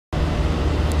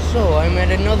So I'm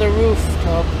at another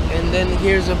rooftop, and then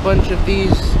here's a bunch of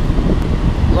these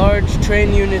large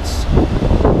Trane units.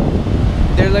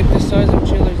 They're like the size of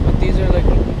chillers, but these are like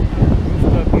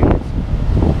rooftop units.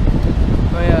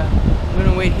 Oh yeah, I'm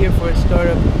gonna wait here for a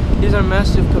startup. These are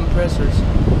massive compressors. I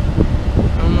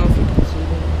don't know if you can see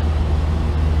them.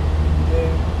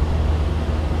 There.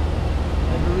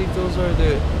 I believe those are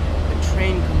the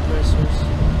Trane compressors.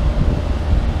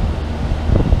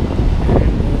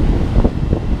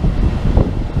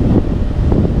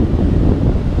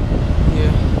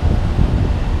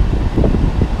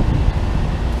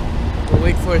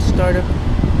 For a startup,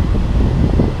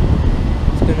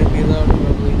 it's gonna be loud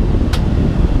probably.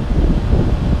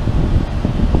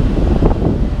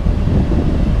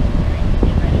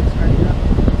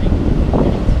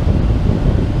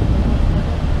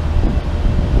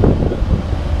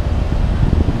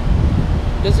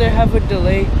 Does it have a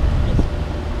delay? Yes.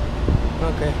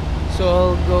 Okay, so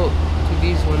I'll go to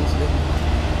these ones then.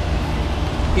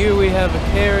 Here we have a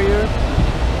Carrier.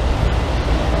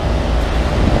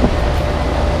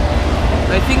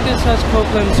 I think this has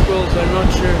Copeland scrolls, I'm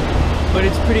not sure, but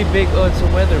it's pretty big. Oh, it's a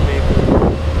Weathermaker.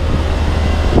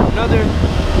 Another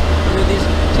one of these.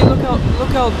 See, look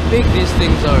how big these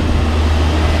things are.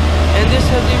 And this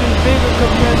has even bigger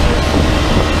compressors,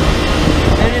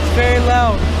 and it's very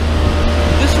loud.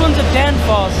 This one's a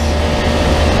Danfoss.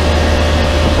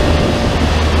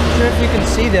 Not sure if you can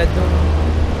see that though.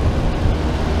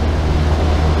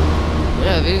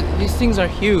 Yeah, these things are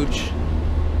huge.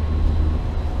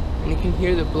 You can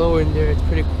hear the blower in there. It's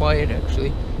pretty quiet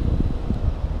actually.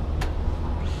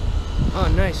 Oh,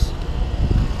 nice.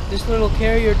 This little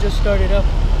Carrier just started up,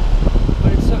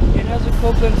 but it has a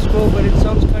Copeland scroll, but it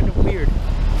sounds kind of weird.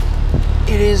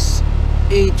 It is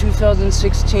a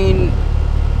 2016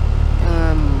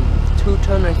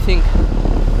 2-ton, I think.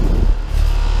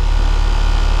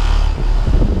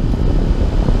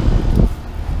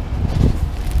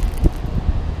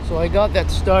 So I got that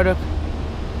startup.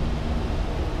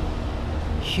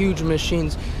 Huge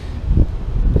machines.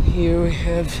 Here we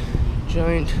have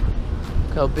giant.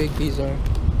 Look how big these are.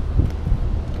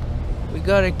 We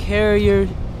got a Carrier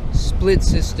split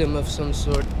system of some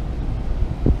sort.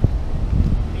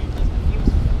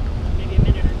 Maybe a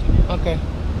minute or two. Okay.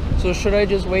 So should I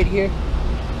just wait here?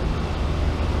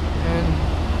 And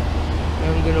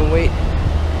I'm gonna wait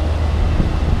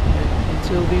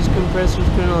until these compressors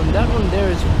turn on. That one there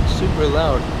is super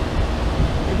loud.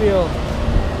 Maybe I'll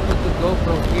put the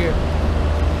GoPro here.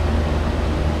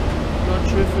 Not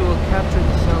sure if it will capture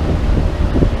the sound.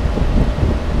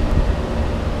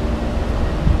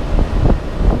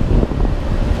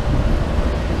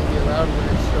 It'll be loud when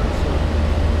it starts up.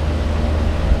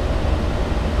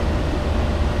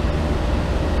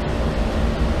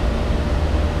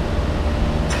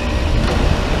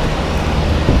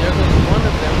 There goes one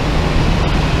of them.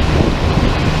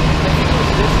 I think it was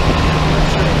this one. I'm not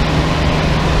sure.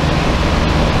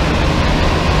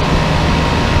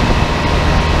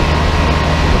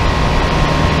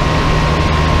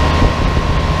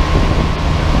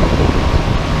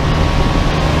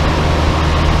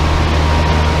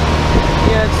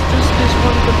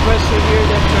 Compressor here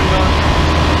that turned on.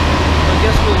 I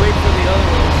guess we'll wait for the other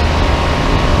ones.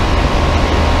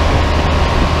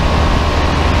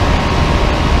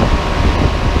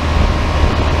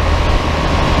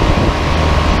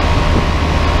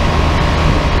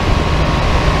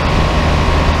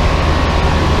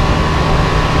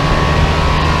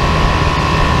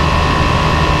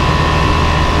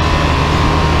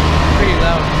 Pretty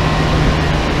loud.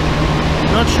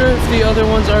 Not sure if the other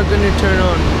ones are going to turn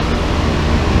on.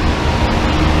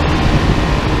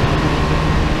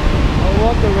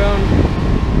 Walk around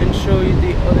and show you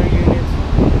the other units.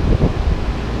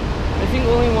 I think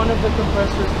only one of the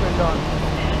compressors turned on.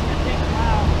 Yeah, it's gonna take a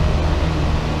while.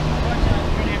 Unfortunately,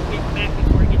 we're gonna have to get back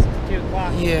before it gets to 2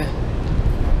 o'clock. Yeah.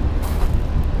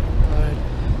 Alright.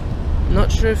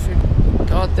 Not sure if you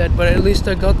got that, but at least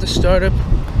I got the startup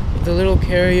with the little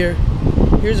Carrier.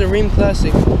 Here's a Rheem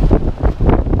Classic. I don't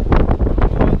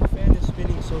know why the fan is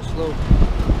spinning so slow.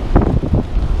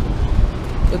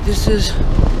 But this is...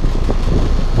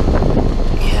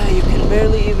 Yeah, you can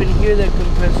barely even hear that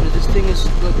compressor. This thing is,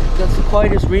 look, that's the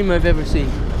quietest Rheem I've ever seen.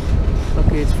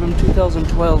 Okay, it's from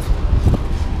 2012.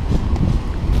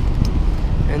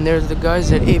 And there's the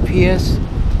guys at APS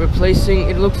replacing,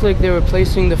 it looks like they're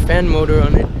replacing the fan motor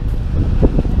on it.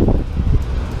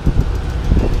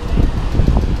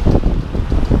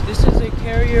 This is a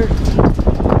Carrier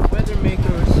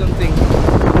Weathermaker or something.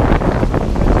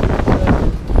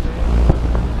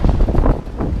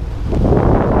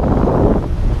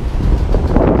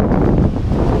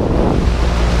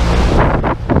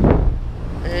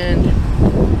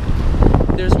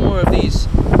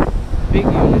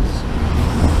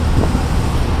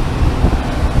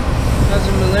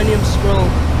 titanium scroll.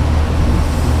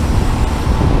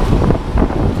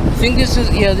 I think this is,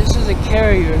 yeah, this is a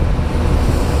Carrier.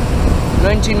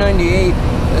 1998,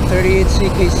 a 38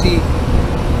 CKC.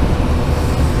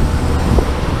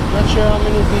 Not sure how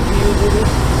many BTUs it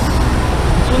is.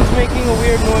 This one's making a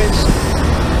weird noise.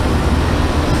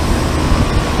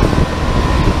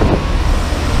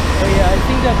 Oh yeah, I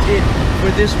think that's it for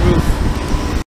this roof.